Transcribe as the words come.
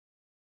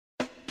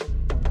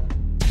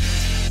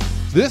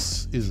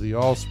This is the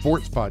All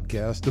Sports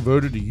Podcast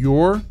devoted to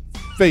your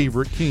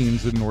favorite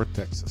teams in North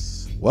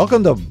Texas.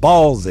 Welcome to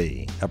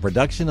Ballsy, a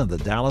production of the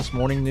Dallas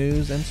Morning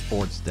News and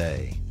Sports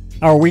Day.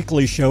 Our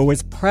weekly show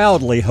is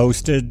proudly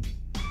hosted.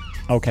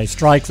 Okay,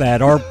 strike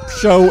that. Our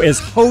show is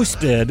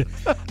hosted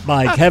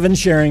by Kevin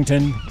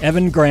Sherrington,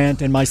 Evan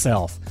Grant, and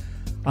myself.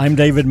 I'm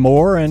David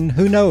Moore, and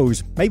who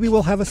knows, maybe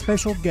we'll have a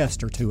special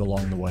guest or two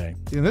along the way.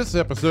 In this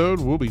episode,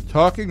 we'll be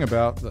talking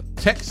about the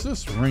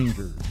Texas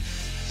Rangers.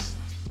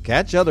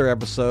 Catch other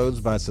episodes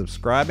by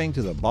subscribing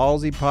to the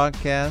Ballsy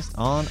Podcast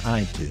on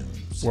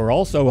iTunes. We're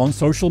also on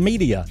social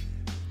media.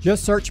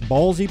 Just search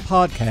Ballsy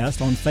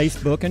Podcast on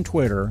Facebook and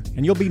Twitter,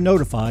 and you'll be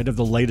notified of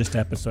the latest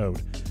episode.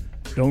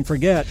 Don't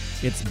forget,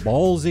 it's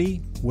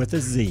Ballsy with a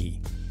Z.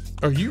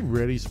 Are you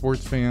ready,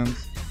 sports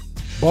fans?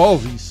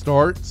 Ballsy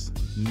starts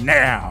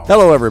now.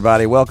 Hello,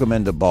 everybody. Welcome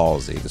into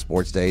Ballsy, the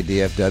Sports Day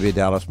DFW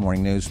Dallas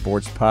Morning News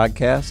Sports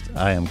Podcast.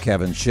 I am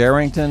Kevin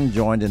Sherrington,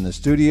 joined in the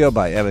studio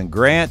by Evan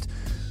Grant,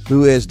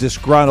 who is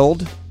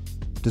disgruntled,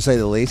 to say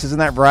the least. Isn't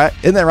that right?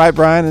 Isn't that right,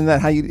 Brian? Isn't that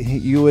how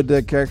you would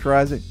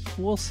characterize it?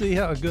 We'll see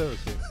how it goes.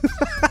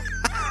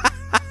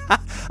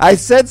 I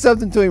said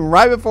something to him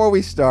right before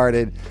we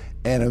started,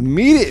 and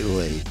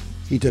immediately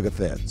he took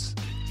offense.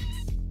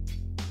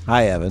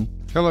 Hi, Evan.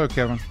 Hello,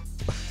 Kevin.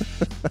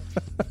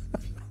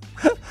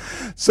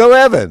 So,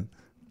 Evan,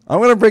 I'm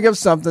going to bring up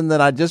something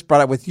that I just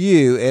brought up with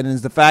you, and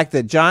it's the fact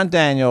that John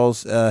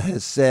Daniels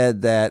has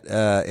said that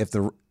if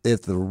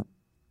the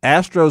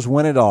Astros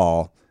win it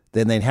all,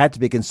 then they'd have to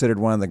be considered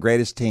one of the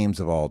greatest teams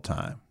of all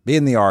time. Be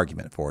in the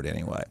argument for it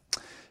anyway.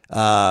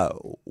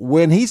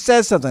 When he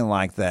says something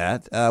like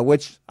that,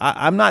 which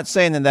I'm not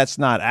saying that that's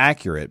not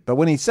accurate, but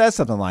when he says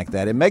something like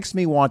that, it makes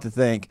me want to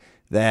think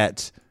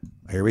that,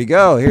 here we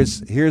go,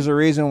 here's a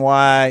reason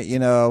why,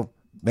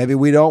 maybe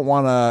we don't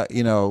want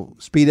to,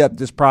 speed up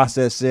this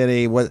process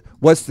any.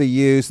 What's the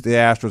use? The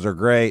Astros are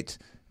great,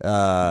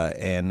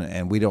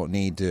 and we don't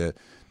need to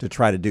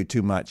try to do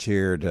too much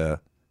here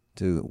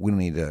we don't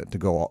need to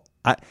go.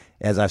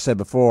 As I said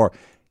before,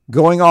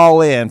 going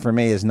all in for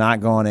me is not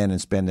going in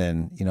and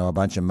spending a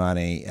bunch of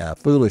money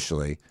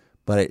foolishly,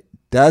 but it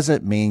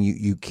doesn't mean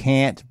you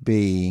can't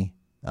be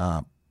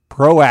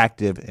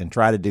proactive and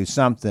try to do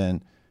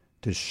something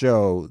to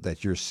show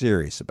that you're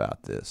serious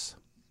about this.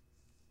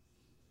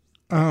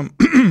 I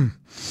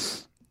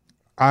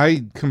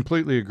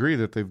completely agree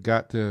that they've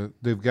got to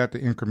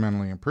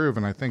incrementally improve,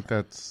 and I think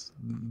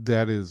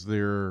that is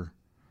their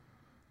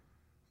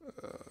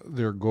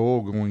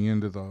goal going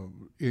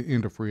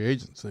into free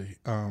agency.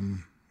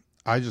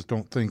 I just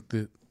don't think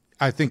that.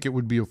 I think it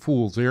would be a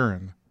fool's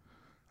errand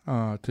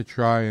to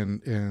try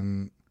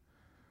and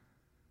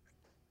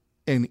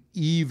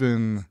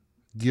even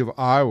give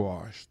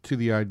eyewash to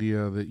the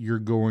idea that you're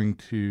going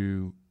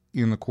to,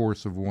 in the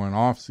course of one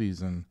off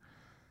season,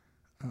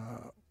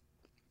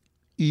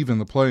 even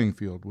the playing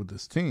field with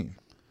this team.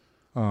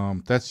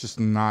 That's just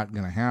not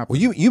going to happen.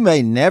 Well, you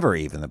may never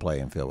even the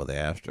playing field with the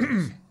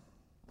Astros.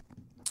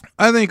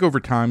 I think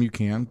over time you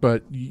can,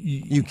 but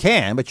you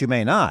can, but you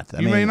may not.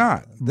 You may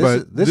not.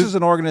 This is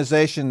an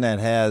organization that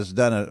has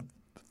done a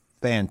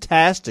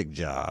fantastic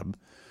job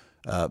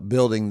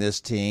building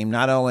this team,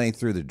 not only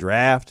through the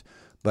draft,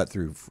 but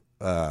through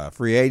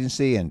free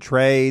agency and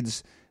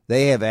trades.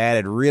 They have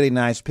added really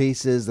nice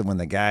pieces, and when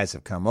the guys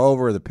have come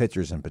over, the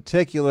pitchers in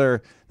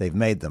particular, they've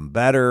made them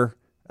better.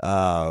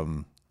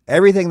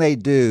 Everything they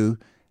do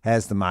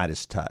has the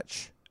Midas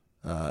touch.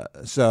 I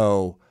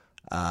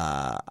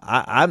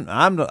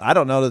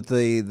don't know that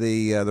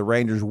the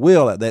Rangers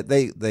will. That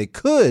they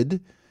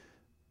could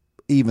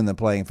even the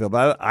playing field,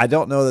 but I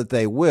don't know that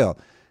they will.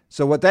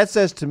 So what that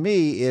says to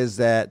me is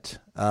that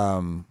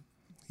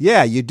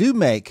you do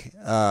make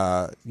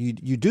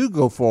you do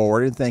go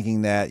forward in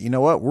thinking that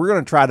we're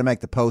going to try to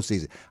make the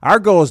postseason. Our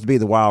goal is to be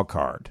the wild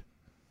card.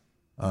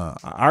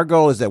 Our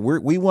goal is that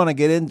we want to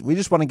get in. We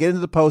just want to get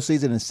into the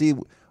postseason and see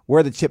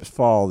where the chips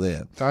fall.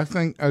 Then I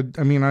think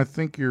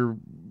your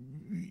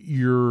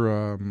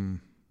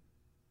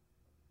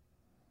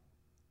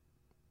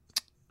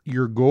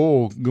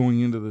goal going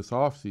into this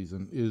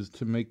offseason is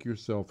to make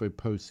yourself a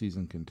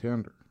postseason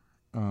contender.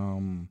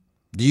 Do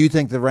you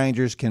think the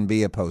Rangers can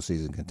be a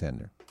postseason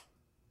contender?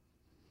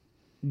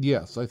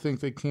 Yes, I think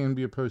they can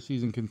be a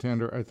postseason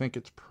contender. I think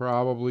it's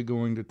probably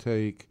going to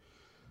take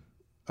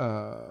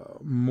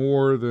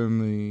more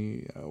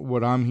than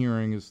what I'm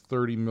hearing is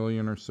 $30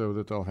 million or so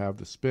that they'll have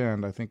to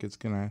spend. I think it's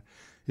gonna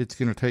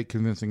take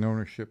convincing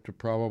ownership to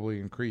probably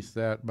increase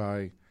that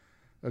by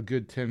a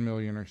good $10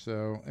 million or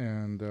so,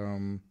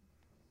 and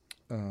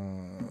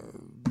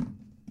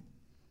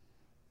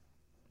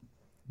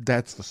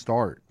that's the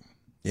start.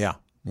 Yeah.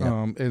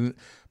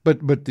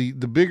 But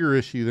the bigger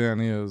issue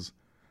then is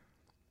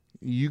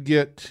you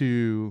get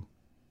to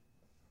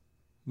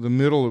the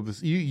middle of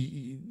this.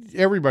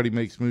 Everybody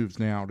makes moves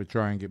now to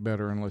try and get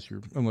better, unless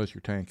you're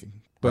tanking.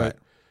 But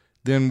right.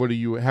 Then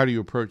how do you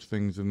approach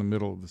things in the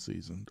middle of the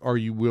season? Are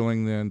you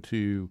willing then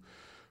to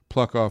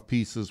pluck off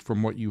pieces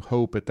from what you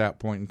hope at that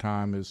point in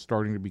time is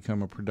starting to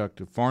become a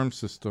productive farm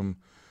system,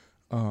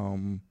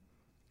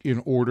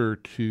 in order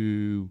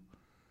to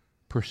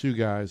pursue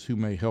guys who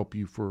may help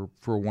you for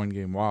a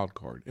one-game wild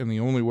card. And the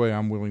only way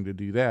I'm willing to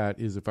do that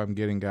is if I'm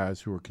getting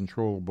guys who are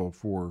controllable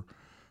for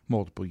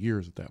multiple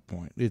years at that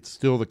point. It's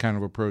still the kind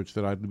of approach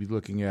that I'd be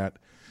looking at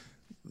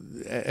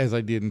as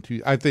I did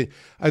I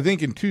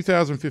think in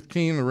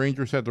 2015 the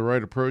Rangers had the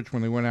right approach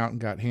when they went out and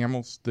got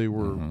Hamels. They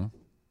were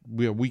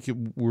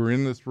we're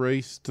in this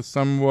race to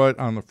somewhat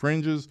on the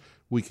fringes.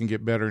 We can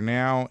get better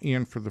now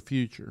and for the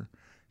future.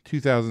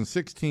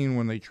 2016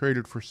 when they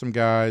traded for some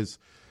guys,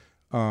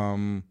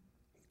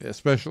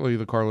 especially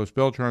the Carlos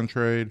Beltran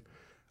trade,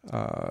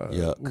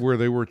 where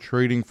they were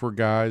trading for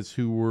guys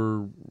who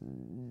were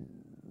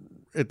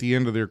at the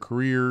end of their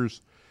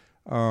careers,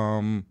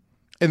 and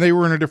they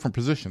were in a different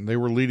position. They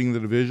were leading the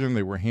division.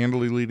 They were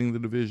handily leading the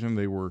division.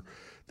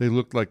 They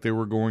looked like they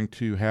were going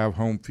to have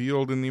home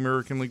field in the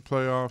American League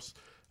playoffs,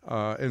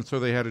 and so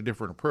they had a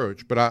different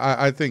approach. But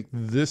I think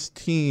this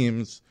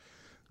team's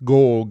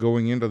goal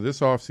going into this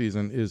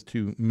offseason is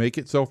to make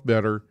itself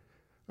better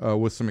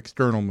with some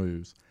external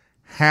moves.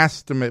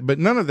 But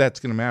none of that's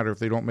going to matter if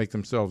they don't make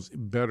themselves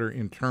better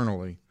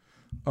internally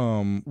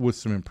with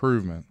some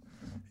improvement.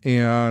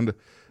 And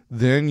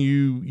then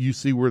you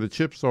see where the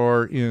chips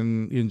are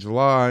in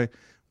July,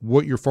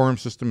 what your farm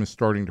system is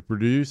starting to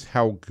produce,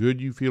 how good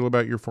you feel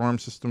about your farm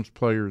system's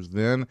players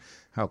then,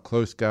 how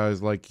close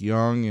guys like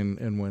Young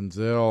and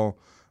Wenzel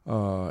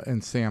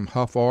and Sam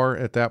Huff are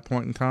at that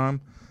point in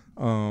time.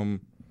 And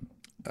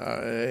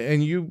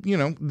you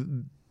know,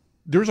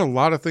 there's a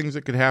lot of things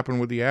that could happen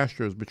with the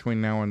Astros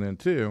between now and then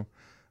too.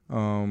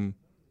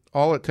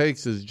 All it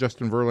takes is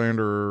Justin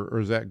Verlander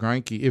or Zach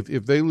Greinke.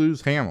 If they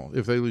lose Hamels,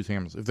 if they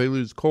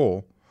lose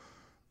Cole,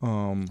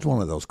 it's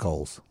one of those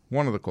Coles.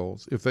 One of the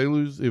Coles. If they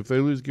lose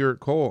Garrett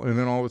Cole, and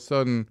then all of a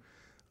sudden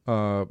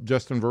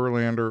Justin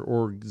Verlander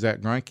or Zach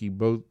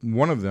Greinke,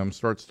 one of them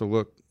starts to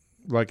look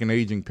like an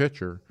aging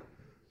pitcher.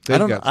 I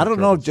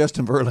don't know if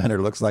Justin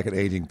Verlander looks like an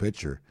aging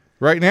pitcher.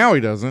 Right now he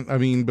doesn't. I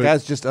mean, but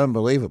that's just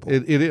unbelievable.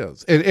 It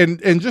is.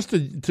 And just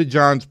to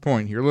John's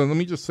point here, let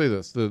me just say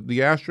this: the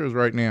Astros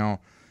right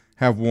now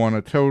have won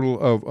a total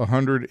of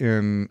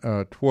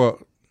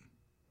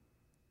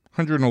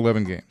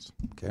 111 games.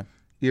 Okay.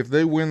 If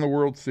they win the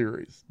World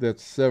Series,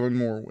 that's 7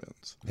 more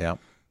wins. Yeah.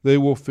 They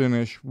will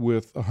finish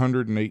with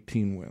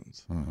 118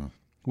 wins,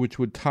 which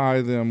would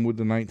tie them with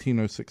the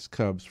 1906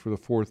 Cubs for the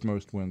 4th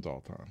most wins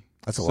all time.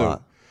 That's a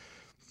lot.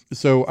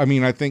 So, I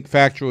mean, I think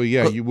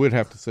factually, you would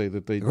have to say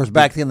that they... Of course,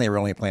 back then they were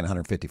only playing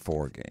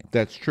 154 games.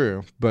 That's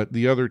true. But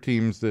the other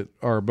teams that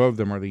are above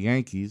them are the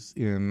Yankees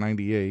in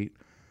 98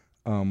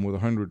 with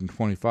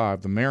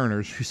 125, the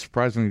Mariners, who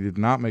surprisingly did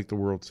not make the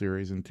World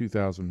Series in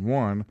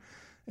 2001,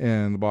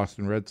 and the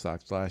Boston Red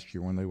Sox last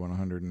year when they won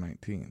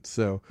 119.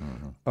 So,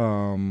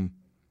 and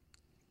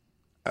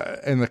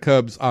the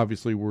Cubs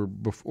obviously were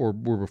before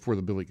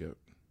the Billy Goat.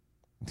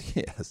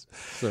 Yes.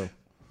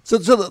 So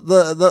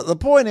the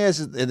point is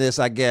in this,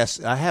 I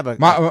guess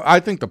I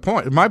think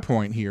my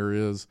point here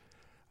is,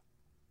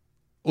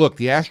 look,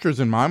 the Astros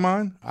in my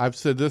mind, I've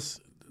said this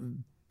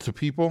to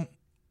people,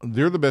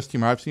 they're the best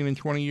team I've seen in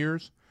 20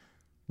 years.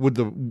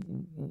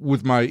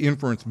 With my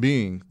inference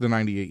being the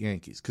 98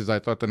 Yankees, because I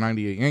thought the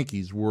 98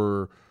 Yankees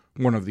were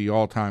one of the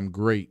all-time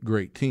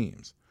great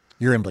teams.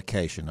 Your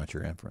implication, not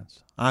your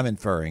inference. I'm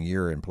inferring,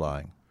 you're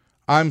implying.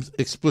 I'm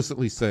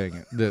explicitly saying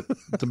it, that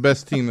the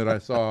best team that I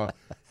saw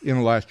in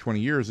the last 20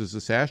 years is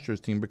this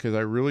Astros team, because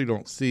I really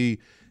don't see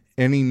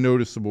any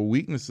noticeable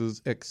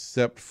weaknesses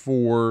except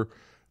for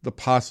the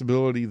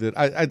possibility that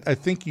I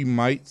think you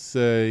might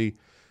say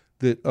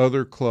that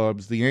other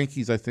clubs, the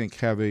Yankees, I think,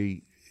 have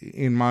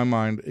in my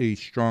mind, a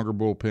stronger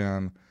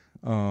bullpen.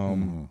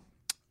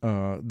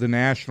 The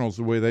Nationals,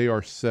 the way they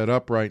are set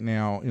up right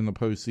now in the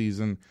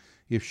postseason,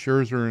 if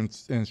Scherzer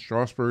and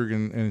Strasburg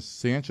and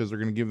Sanchez are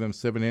going to give them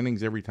 7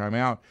 innings every time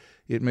out,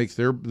 it makes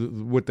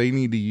what they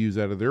need to use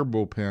out of their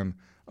bullpen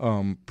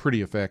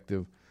pretty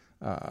effective.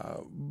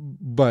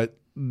 But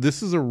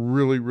this is a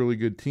really, really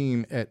good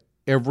team at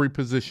every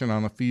position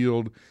on the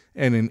field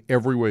and in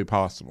every way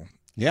possible.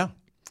 Yeah.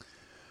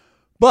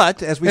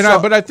 But as we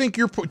saw, but I think to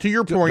your point did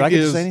I get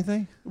to say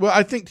anything? Well,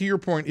 I think to your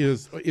point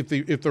is if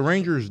the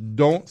Rangers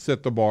don't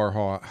set the bar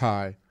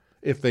high,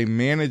 if they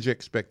manage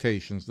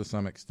expectations to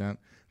some extent,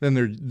 then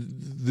there's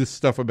this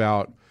stuff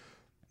about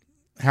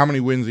how many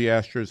wins the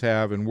Astros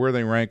have and where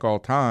they rank all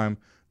time.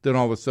 Then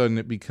all of a sudden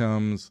it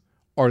becomes,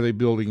 are they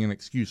building in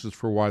excuses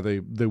for why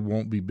they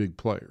won't be big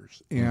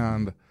players?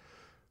 And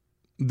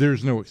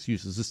there's no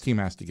excuses. This team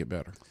has to get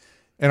better,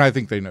 and I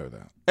think they know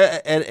that.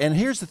 And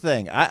here's the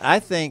thing: I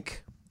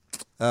think.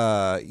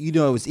 It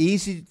was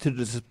easy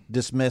to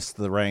dismiss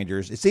the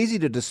Rangers. It's easy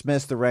to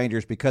dismiss the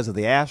Rangers because of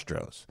the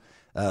Astros.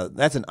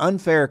 That's an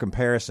unfair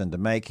comparison to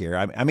make here.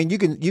 I mean, you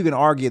can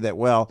argue that,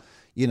 well,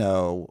 as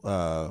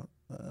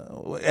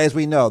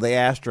we know, the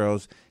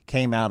Astros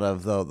came out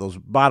of those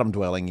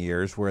bottom-dwelling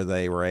years where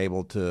they were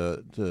able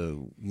to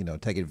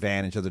take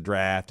advantage of the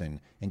draft and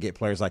get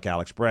players like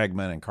Alex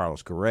Bregman and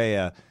Carlos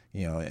Correa,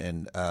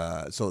 and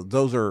so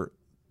those are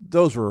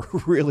those were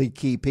really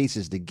key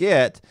pieces to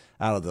get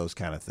out of those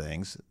kind of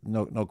things.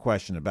 No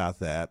question about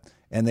that.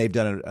 And they've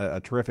done a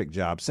terrific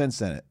job since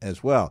then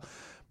as well.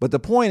 But the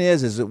point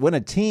is that when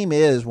a team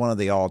is one of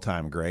the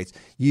all-time greats,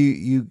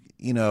 you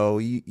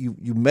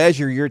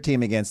measure your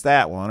team against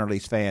that one, or at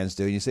least fans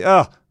do, and you say,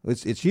 "Oh,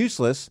 it's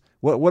useless.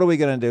 What are we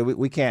going to do?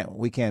 We can't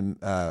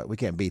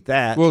beat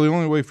that." Well, the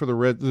only way for the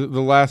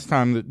last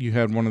time that you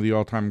had one of the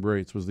all-time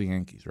greats was the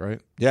Yankees,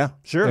 right? Yeah,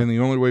 sure. And the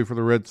only way for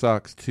the Red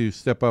Sox to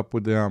step up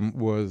with them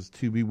was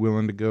to be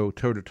willing to go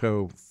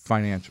toe-to-toe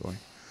financially.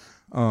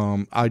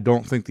 I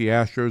don't think the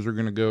Astros are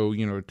going to go,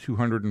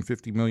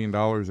 $250 million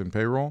in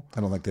payroll. I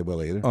don't think they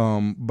will either.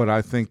 But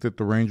I think that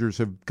the Rangers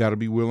have got to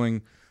be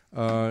willing,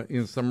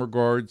 in some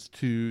regards,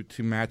 to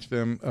match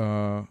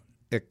them,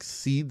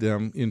 exceed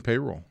them in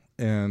payroll,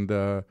 and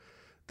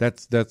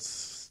that's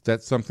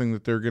something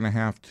that they're going to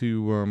have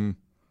to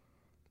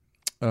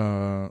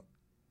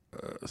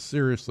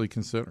seriously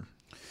consider.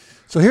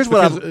 So here's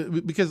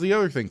because the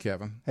other thing,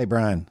 Kevin. Hey,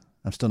 Brian,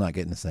 I'm still not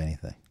getting to say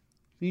anything.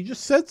 You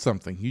just said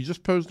something. You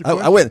just posed a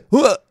question. I went.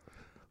 But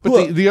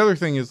the other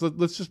thing is,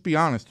 let's just be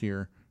honest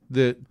here.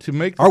 That to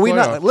make the are we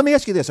playoffs, not? Let me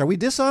ask you this: are we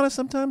dishonest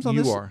sometimes on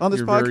you this are. on this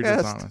You're podcast? Very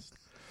dishonest.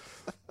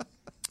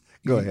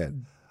 Go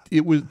ahead.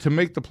 It was to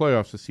make the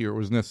playoffs this year. It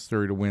was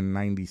necessary to win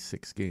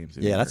 96 games.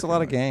 Yeah, that's a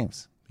lot of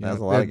games. That's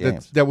a lot of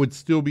games. That would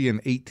still be an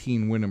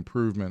 18-win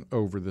improvement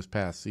over this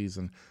past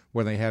season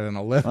when they had an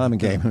 11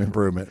 game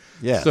improvement.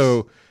 Yes.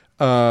 So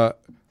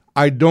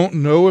I don't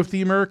know if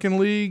the American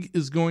League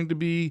is going to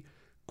be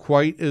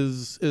quite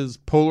as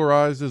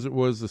polarized as it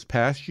was this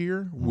past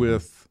year.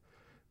 With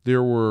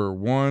there were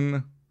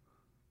 1,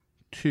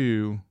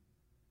 2,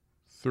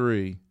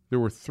 3. There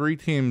were 3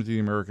 teams in the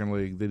American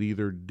League that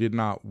either did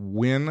not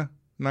win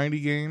 90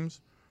 games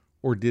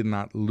or did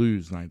not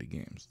lose 90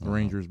 games. The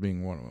Rangers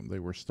being one of them. They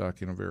were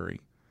stuck in a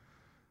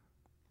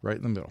right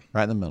in the middle.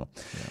 Right in the middle.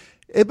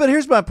 Yeah. But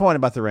here's my point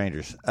about the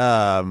Rangers.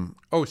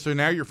 So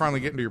now you're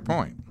finally getting to your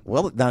point.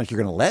 Well, now if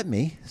you're going to let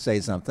me say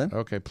something.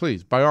 Okay,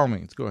 please, by all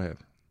means, go ahead.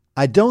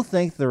 I don't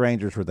think the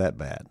Rangers were that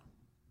bad.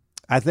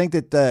 I think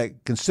that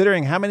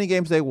considering how many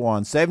games they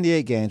won,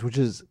 78 games, which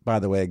is, by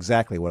the way,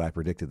 exactly what I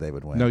predicted they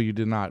would win. No, you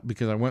did not,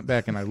 because I went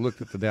back and I looked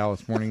at the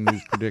Dallas Morning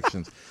News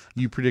predictions.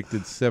 You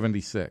predicted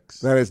 76.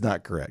 That is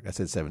not correct. I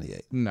said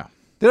 78. No.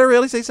 Did I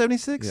really say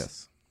 76?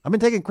 Yes. I've been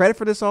taking credit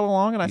for this all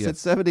along, and I said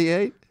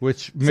 78?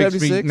 Which makes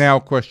 76? me now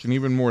question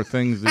even more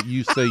things that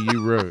you say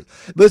you wrote.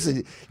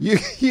 Listen, you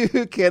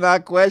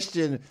cannot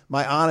question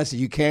my honesty.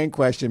 You can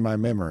question my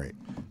memory.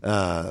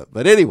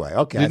 But anyway,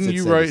 okay. Didn't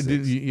you write?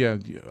 Yeah.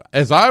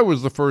 As I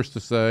was the first to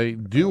say,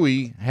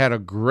 Dewey had a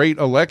great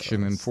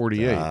election in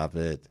 48. Stop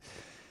it.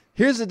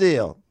 Here's the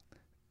deal.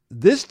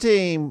 This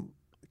team,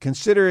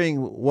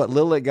 considering what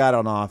little it got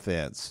on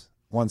offense,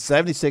 won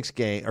 78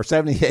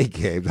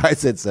 games. I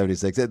said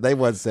 76. They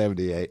won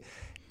 78.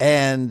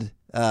 And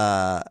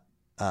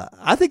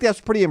I think that's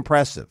pretty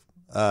impressive,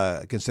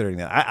 considering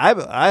that.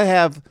 I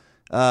have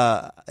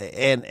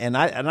and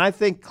I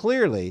think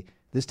clearly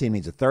this team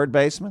needs a third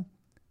baseman.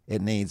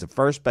 It needs a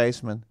first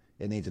baseman.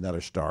 It needs another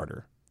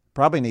starter.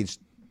 Probably needs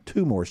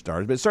 2 more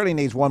starters, but it certainly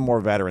needs 1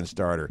 more veteran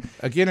starter.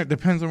 Again, it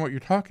depends on what you're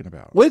talking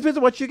about. Well, it depends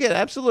on what you get,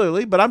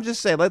 absolutely. But I'm just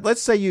saying,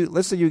 let's say you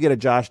get a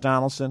Josh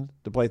Donaldson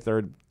to play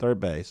third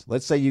base.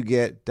 Let's say you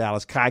get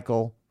Dallas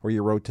Keuchel for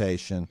your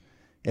rotation,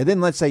 and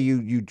then let's say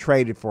you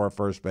traded for a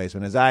first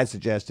baseman, as I had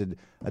suggested,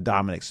 a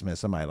Dominic Smith,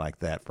 somebody like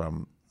that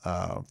from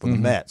the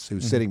Mets,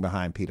 who's sitting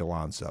behind Pete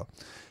Alonso.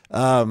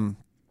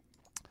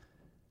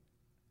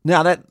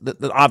 Now that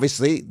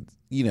obviously,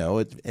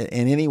 in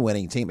any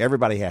winning team,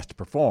 everybody has to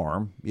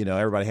perform.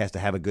 Everybody has to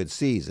have a good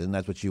season.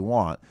 That's what you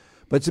want.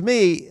 But to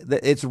me,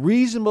 it's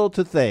reasonable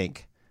to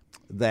think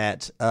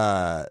that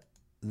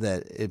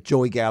if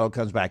Joey Gallo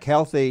comes back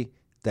healthy,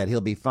 that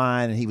he'll be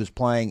fine. And he was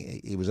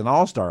an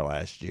all-star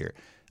last year.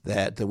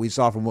 That we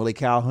saw from Willie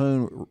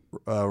Calhoun,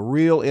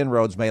 real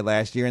inroads made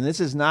last year. And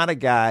this is not a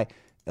guy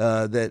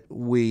that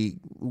we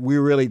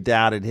really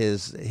doubted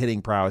his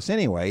hitting prowess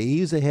anyway.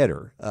 He's a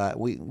hitter.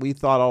 We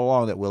thought all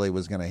along that Willie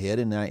was going to hit,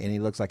 and he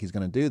looks like he's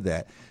going to do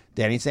that.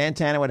 Danny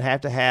Santana would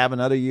have to have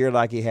another year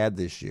like he had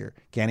this year.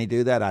 Can he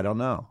do that? I don't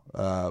know.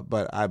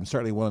 But I'm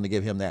certainly willing to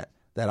give him that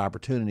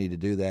opportunity to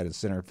do that in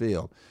center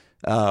field.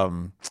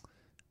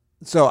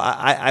 So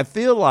I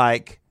feel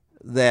like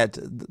that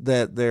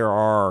there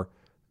are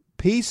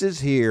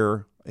pieces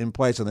here in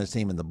place on this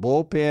team in the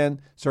bullpen,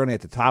 certainly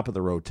at the top of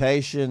the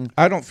rotation.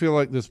 I don't feel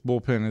like this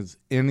bullpen is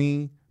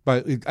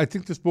but I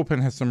think this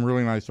bullpen has some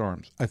really nice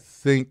arms. I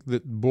think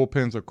that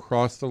bullpens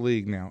across the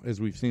league now, as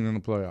we've seen in the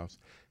playoffs,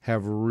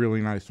 have really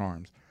nice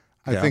arms.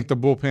 I think the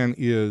bullpen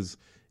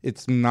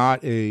it's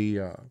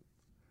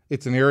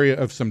an area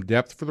of some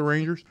depth for the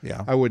Rangers.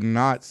 Yeah. I would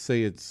not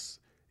say it's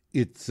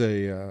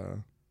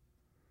a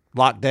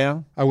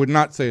lockdown. I would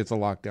not say it's a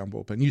lockdown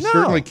bullpen. You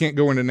certainly can't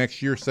go into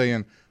next year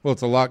saying, well,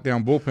 it's a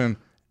lockdown bullpen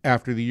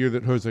after the year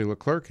that Jose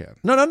Leclerc had.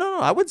 No.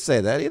 I wouldn't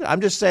say that either.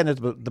 I'm just saying that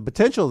the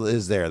potential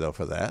is there, though,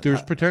 for that.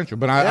 There's potential.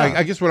 But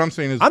I guess what I'm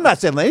saying is, I'm not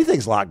saying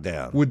anything's locked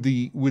down. Would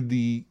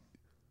the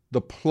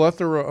the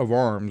plethora of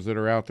arms that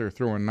are out there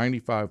throwing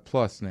 95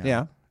 plus now,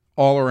 Yeah.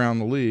 all around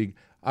the league,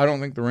 I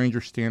don't think the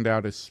Rangers stand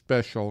out as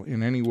special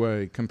in any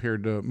way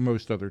compared to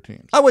most other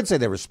teams. I wouldn't say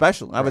they were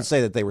special. I would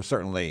say that they were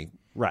certainly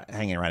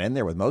hanging right in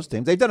there with most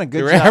teams. They've done a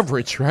good They're job.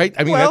 average, right?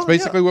 I mean, that's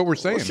basically what we're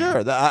saying. Well, sure.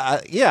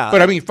 Yeah.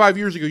 But I mean, 5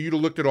 years ago, you'd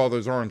have looked at all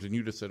those arms and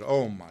you'd have said,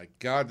 "Oh my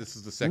God, this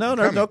is the second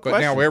coming." No But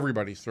question. now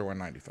everybody's throwing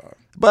 95.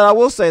 But I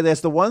will say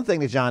this: the one thing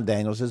that John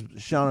Daniels has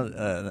shown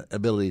an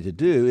ability to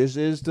do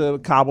is to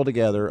cobble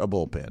together a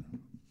bullpen.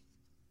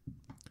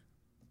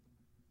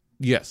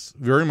 Yes,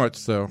 very much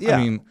so. Yeah.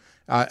 I mean,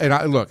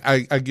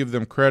 I give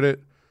them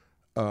credit.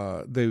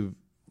 They've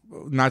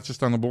not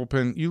just on the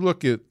bullpen. You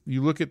look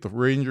at the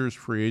Rangers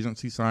free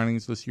agency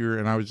signings this year,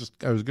 and I was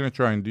going to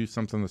try and do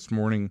something this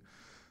morning,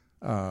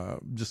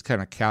 just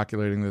kind of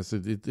calculating this.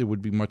 It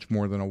would be much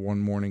more than a one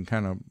morning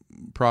kind of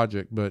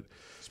project, but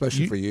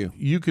Especially for you.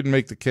 You could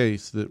make the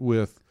case that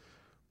with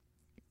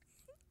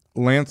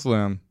Lance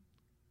Lynn,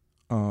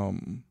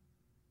 Danny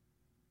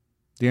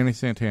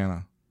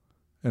Santana,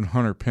 and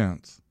Hunter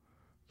Pence,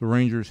 the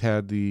Rangers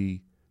got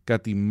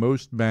the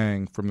most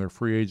bang from their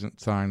free agent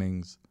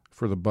signings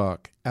for the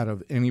buck out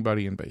of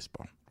anybody in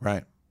baseball.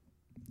 Right.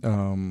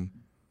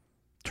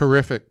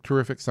 Terrific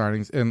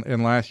signings,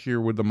 and last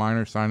year with the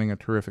Minor signing, a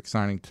terrific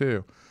signing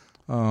too.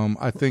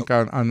 I think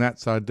on that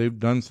side they've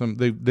done some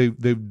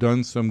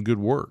good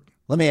work.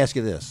 Let me ask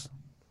you this: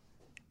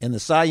 in the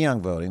Cy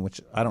Young voting, which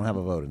I don't have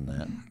a vote in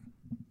that,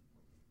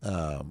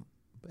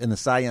 in the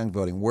Cy Young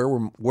voting,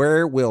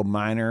 where will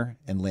Minor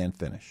and Lynn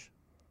finish?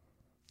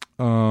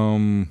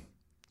 We're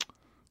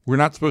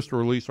not supposed to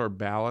release our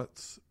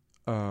ballots.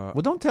 Well,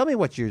 don't tell me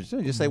what you're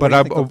doing. Just say But what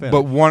you think they'll finish.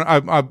 but one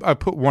I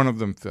put one of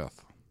them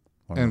fifth,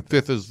 and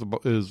fifth is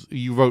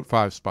you vote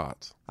 5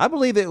 spots. I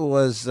believe it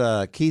was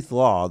Keith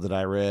Law that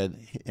I read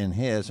in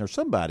his or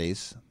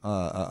somebody's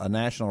a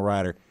national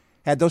writer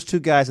had those two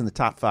guys in the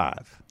top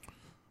 5.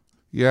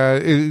 Yeah,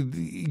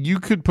 you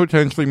could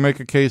potentially make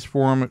a case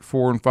for them at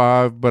 4 and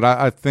 5, but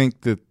I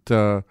think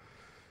that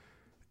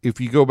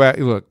if you go back,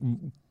 look,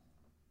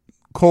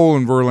 Cole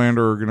and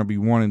Verlander are going to be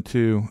 1 and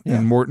 2,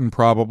 and Morton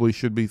probably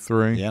should be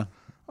 3. Yeah.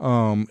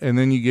 And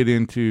then you get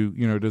into,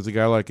 does a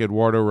guy like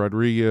Eduardo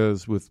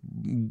Rodriguez with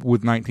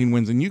 19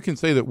 wins, and you can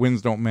say that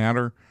wins don't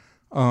matter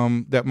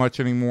that much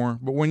anymore,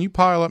 but when you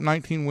pile up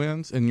 19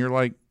 wins and you're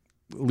like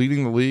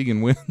leading the league in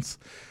wins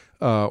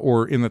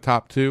or in the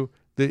top 2,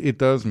 it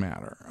does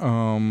matter.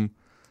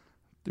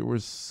 There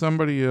was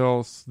somebody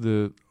else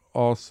that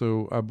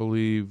also, I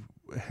believe,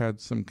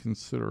 had some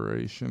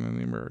consideration in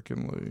the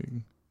American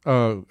League.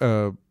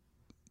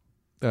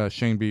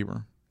 Shane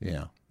Bieber.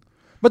 Yeah.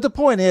 But the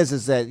point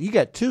is that you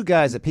got two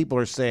guys that people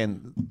are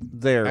saying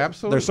they're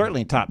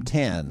certainly top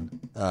 10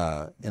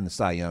 in the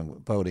Cy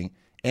Young voting.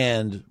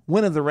 And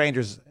when have the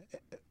Rangers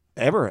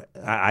ever?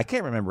 I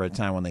can't remember a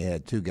time when they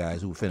had two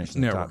guys who finished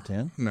in the top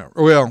 10. No.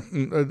 Well,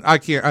 I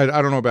can't.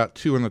 I don't know about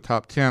 2 in the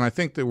top 10. I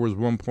think there was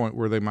one point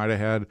where they might have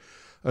had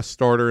a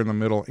starter in the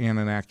middle and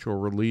an actual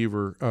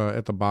reliever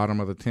at the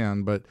bottom of the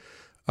 10. But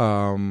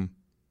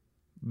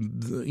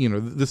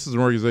this is an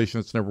organization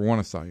that's never won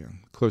a Cy Young.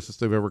 Closest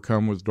they've ever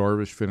come was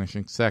Darvish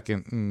finishing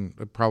second,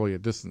 and probably a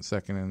distant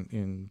second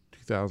in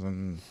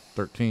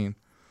 2013.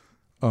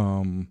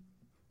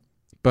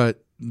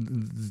 But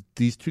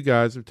these two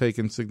guys have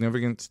taken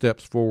significant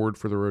steps forward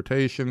for the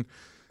rotation.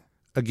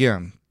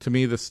 Again, to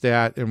me, the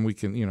stat, and we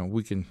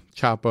can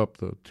chop up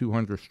the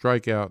 200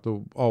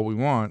 strikeout all we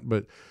want,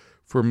 but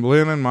for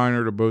Lynn and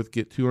Minor to both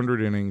get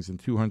 200 innings and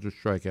 200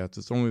 strikeouts,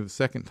 it's only the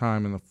second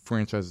time in the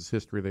franchise's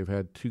history they've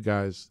had two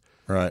guys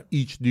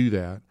each do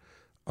that.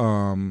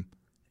 And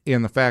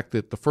the fact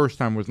that the first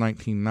time was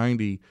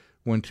 1990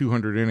 when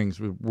 200 innings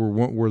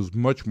was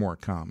much more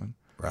common.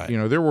 Right.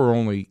 There were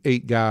only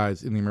 8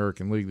 guys in the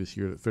American League this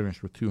year that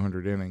finished with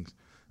 200 innings.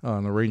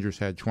 And the Rangers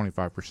had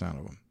 25%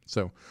 of them.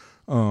 So,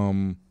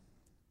 and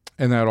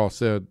that all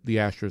said, the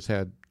Astros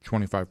had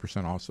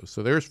 25% also.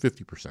 So there's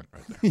 50%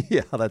 right there.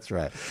 Yeah, that's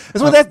right.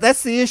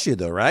 That's the issue,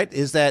 though, right?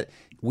 Is that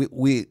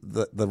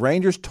the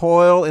Rangers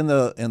toil in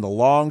the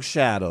long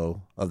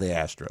shadow of the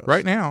Astros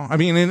right now. I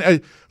mean,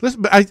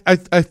 listen,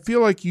 I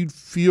feel like you'd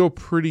feel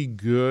pretty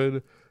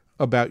good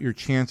about your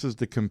chances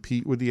to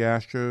compete with the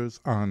Astros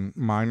on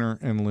Minor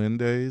and Lynn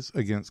days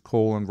against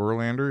Cole and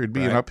Verlander. It'd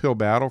be an uphill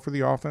battle for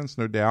the offense,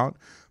 no doubt.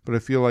 But I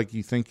feel like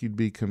you think you'd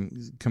be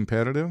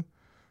competitive.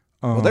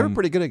 Well, they were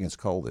pretty good against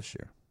Cole this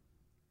year.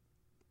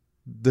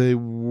 They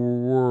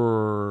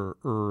were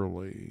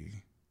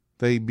early.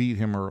 They beat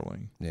him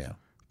early. Yeah,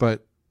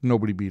 but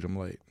nobody beat him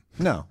late.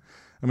 No,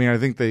 I mean I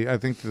think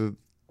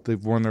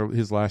they've won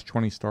his last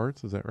 20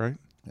 starts. Is that right?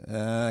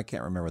 I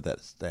can't remember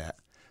that stat.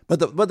 But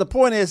the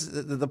point is,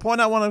 the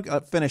point I want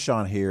to finish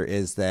on here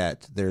is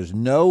that there's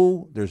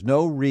no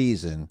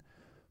reason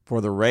for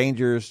the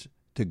Rangers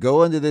to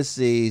go into this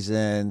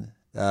season,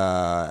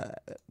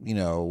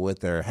 with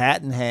their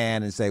hat in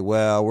hand and say,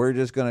 well, we're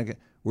just going to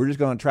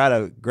try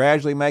to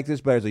gradually make this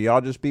better. So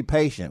y'all just be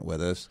patient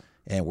with us,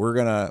 and we're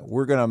gonna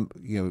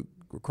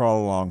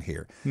crawl along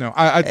here. No,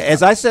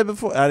 as I said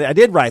before, I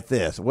did write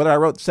this. Whether I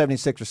wrote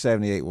 76 or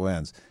 78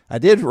 wins, I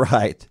did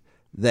write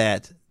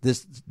that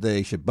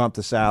they should bump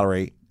the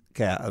salary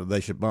cap. They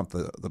should bump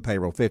the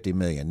payroll $50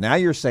 million. Now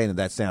you're saying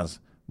that sounds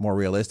more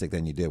realistic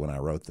than you did when I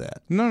wrote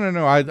that.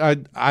 No.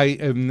 I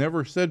have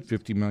never said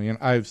 $50 million.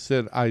 I've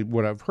said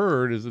what I've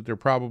heard is that they're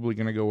probably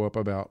going to go up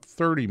about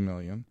 $30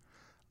 million.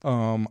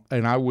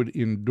 And I would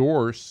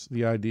endorse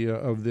the idea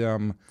of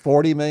them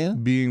 $40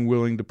 million being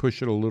willing to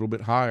push it a little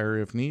bit hire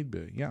if need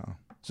be. Yeah.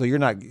 So you're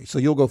not. So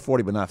you'll go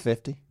 40, but not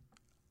 50.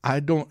 I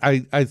don't.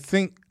 I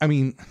think. I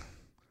mean,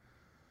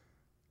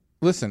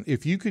 listen.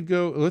 If you could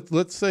go,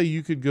 let's say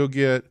you could go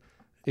get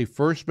a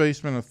first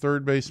baseman, a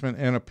third baseman,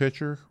 and a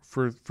pitcher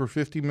for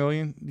 $50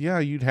 million. Yeah,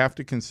 you'd have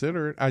to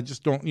consider it. I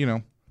just don't.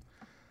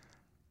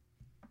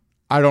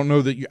 I don't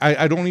know that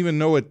I don't even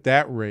know at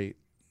that rate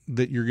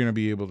that you're going to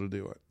be able to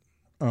do it.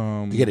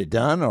 To get it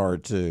done, or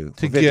to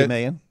 $50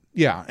 million?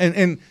 Yeah,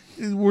 and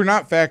we're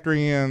not factoring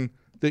in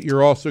that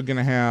you're also going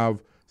to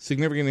have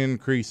significant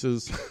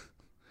increases.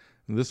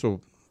 And this will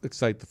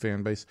excite the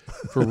fan base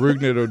for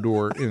Rougned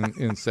Odor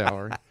in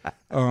salary.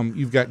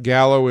 You've got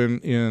Gallo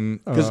in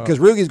because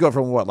Rugi's going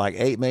from what, like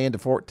 $8 million to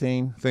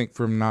 14? I think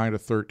from 9 to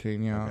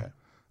 13. Yeah.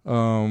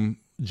 Okay.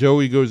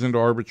 Joey goes into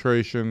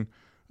arbitration.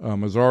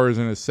 Mazar is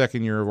in his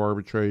second year of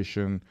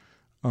arbitration.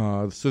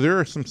 So there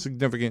are some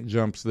significant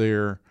jumps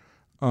there.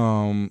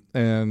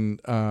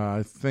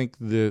 I think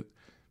that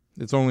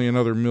it's only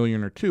another $1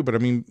 million or $2 million, but I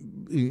mean,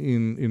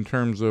 in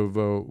terms of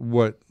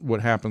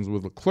what happens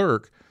with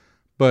Leclerc,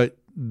 but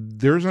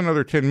there's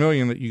another $10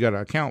 million that you got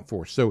to account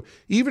for. So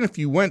even if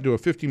you went to a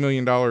 $50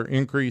 million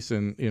increase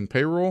in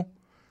payroll,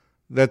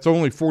 that's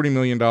only $40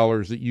 million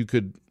that you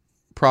could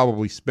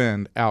probably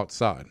spend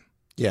outside.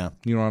 Yeah,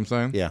 you know what I'm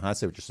saying? Yeah, I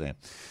see what you're saying.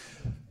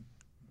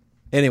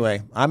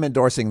 Anyway, I'm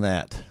endorsing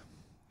that.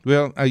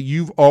 Well,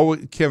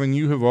 Kevin,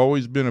 you have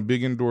always been a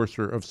big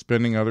endorser of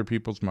spending other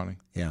people's money.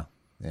 Yeah.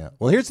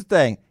 Well, here's the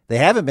thing: they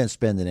haven't been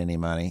spending any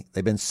money;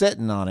 they've been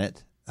sitting on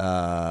it,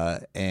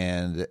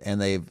 and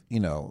they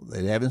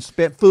haven't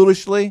spent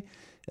foolishly,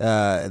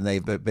 and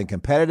they've been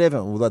competitive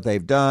in what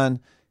they've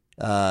done.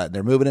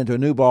 They're moving into a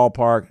new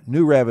ballpark,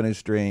 new revenue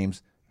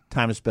streams.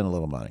 Time to spend a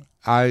little money.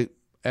 I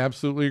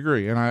absolutely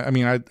agree, and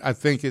I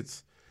think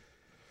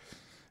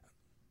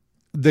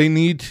they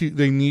need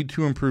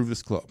to improve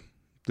this club.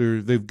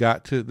 They've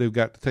got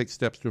to take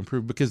steps to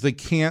improve because they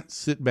can't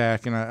sit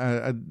back. And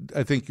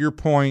I think your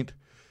point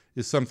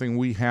is something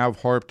we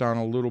have harped on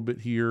a little bit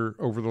here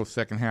over the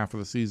second half of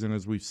the season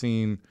as we've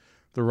seen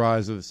the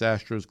rise of this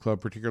Astros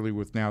club, particularly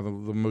with now the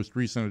most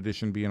recent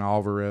addition being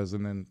Alvarez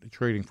and then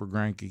trading for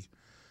Greinke.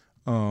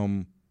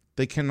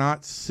 They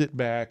cannot sit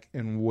back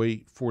and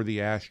wait for the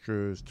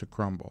Astros to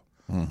crumble.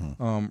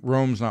 Mm-hmm.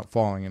 Rome's not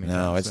falling anytime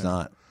soon. No, it's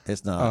not.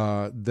 It's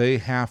not. They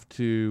have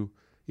to.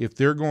 If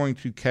they're going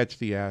to catch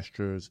the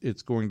Astros,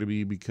 it's going to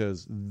be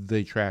because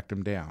they tracked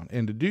them down.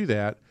 And to do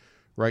that,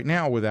 right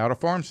now, without a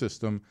farm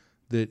system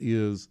that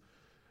is,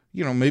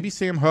 maybe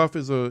Sam Huff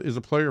is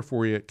a player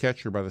for you at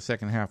catcher by the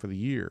second half of the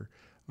year.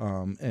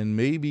 And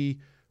maybe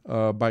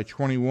by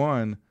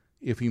 21,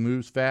 if he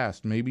moves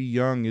fast, maybe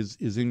Young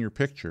is in your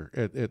picture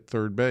at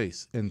third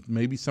base. And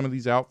maybe some of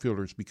these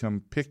outfielders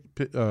become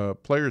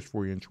players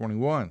for you in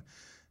 21.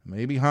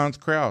 Maybe Hans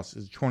Kraus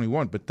is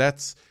 21, but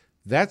that's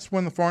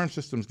when the farm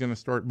system is going to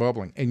start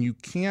bubbling. And you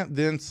can't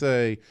then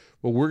say,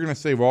 well, we're going to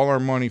save all our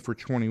money for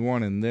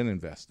 21 and then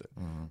invest it.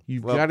 Mm-hmm.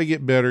 You've got to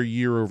get better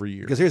year over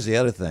year. Because here's the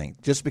other thing.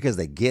 Just because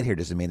they get here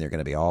doesn't mean they're going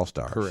to be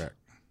all-stars. Correct.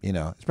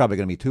 It's probably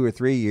going to be 2 or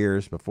 3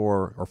 years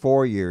or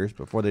 4 years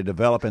before they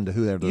develop into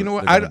who they're You know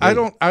what?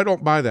 I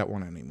don't buy that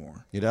one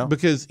anymore. You know?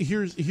 Because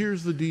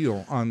here's the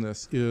deal on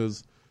this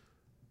is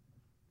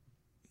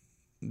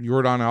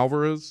Yordan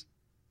Alvarez.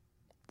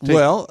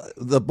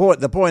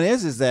 The point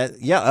is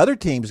that other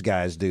teams'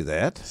 guys do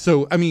that.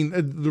 So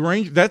the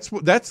Rangers.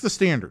 That's the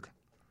standard.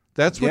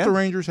 That's what the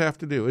Rangers have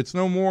to do. It's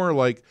no more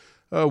like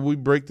we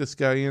break this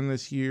guy in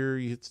this year.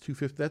 He hits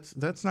 250.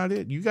 That's not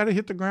it. You got to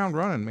hit the ground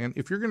running, man.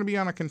 If you're going to be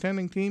on a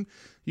contending team,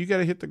 you got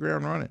to hit the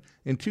ground running.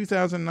 In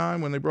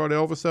 2009, when they brought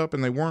Elvis up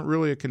and they weren't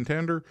really a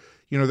contender,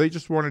 they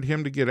just wanted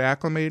him to get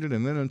acclimated.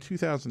 And then in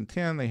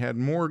 2010, they had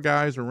more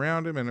guys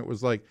around him, and it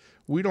was like,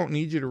 we don't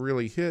need you to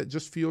really hit.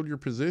 Just field your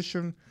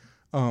position.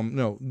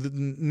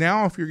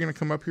 Now if you're going to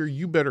come up here,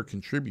 you better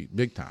contribute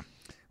big time.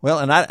 Well,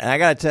 and I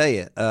got to tell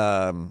you,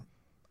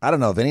 I don't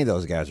know if any of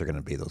those guys are going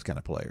to be those kind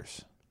of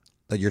players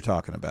that you're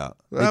talking about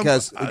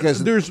because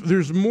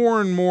there's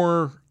more and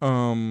more.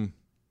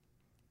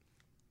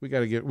 We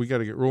got to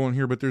get rolling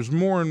here, but there's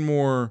more and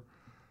more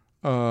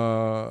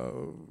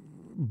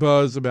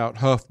buzz about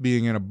Huff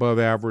being an above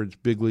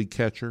average big league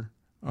catcher.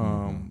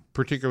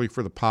 Particularly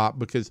for the pop,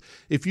 because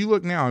if you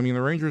look now, the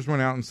Rangers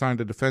went out and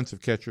signed a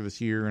defensive catcher this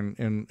year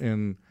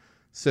and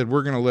said,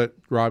 we're going to let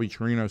Robbie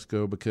Chirinos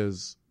go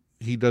because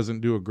he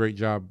doesn't do a great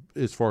job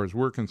as far as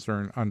we're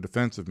concerned on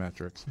defensive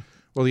metrics.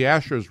 Well, the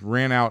Astros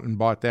ran out and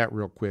bought that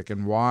real quick.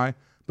 And why?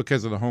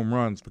 Because of the home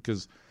runs.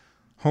 Because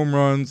home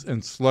runs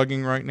and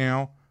slugging right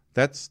now,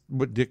 that's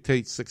what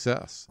dictates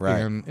success. Right.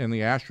 And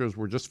the Astros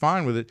were just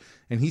fine with it.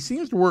 And he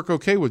seems to work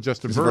okay with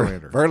Justin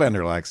Verlander.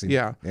 Verlander likes him.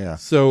 Yeah. Yeah.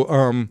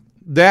 So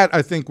that,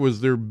 I think,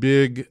 was their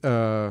big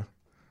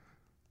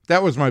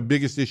that was my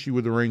biggest issue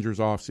with the Rangers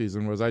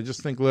offseason, was I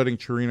just think letting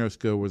Chirinos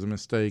go was a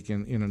mistake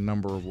in a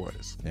number of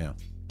ways. Yeah.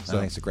 So,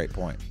 I think it's a great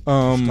point.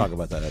 Let's talk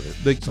about that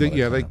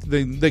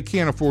they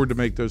can't afford to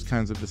make those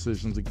kinds of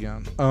decisions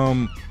again.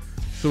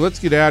 So let's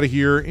get out of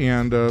here,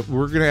 and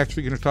we're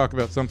actually going to talk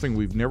about something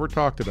we've never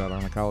talked about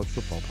on a college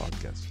football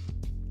podcast.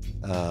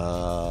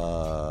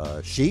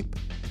 Sheep?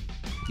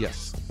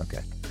 Yes.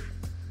 Okay.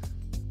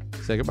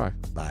 Say goodbye.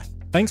 Bye.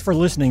 Thanks for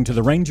listening to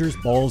the Rangers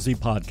Ballsy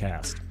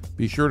podcast.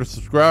 Be sure to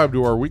subscribe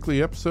to our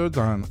weekly episodes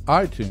on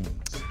iTunes.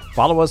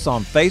 Follow us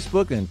on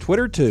Facebook and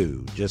Twitter,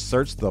 too. Just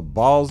search the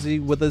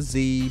Ballsy with a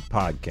Z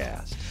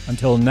podcast.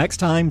 Until next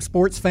time,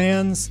 sports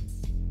fans,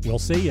 we'll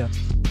see you.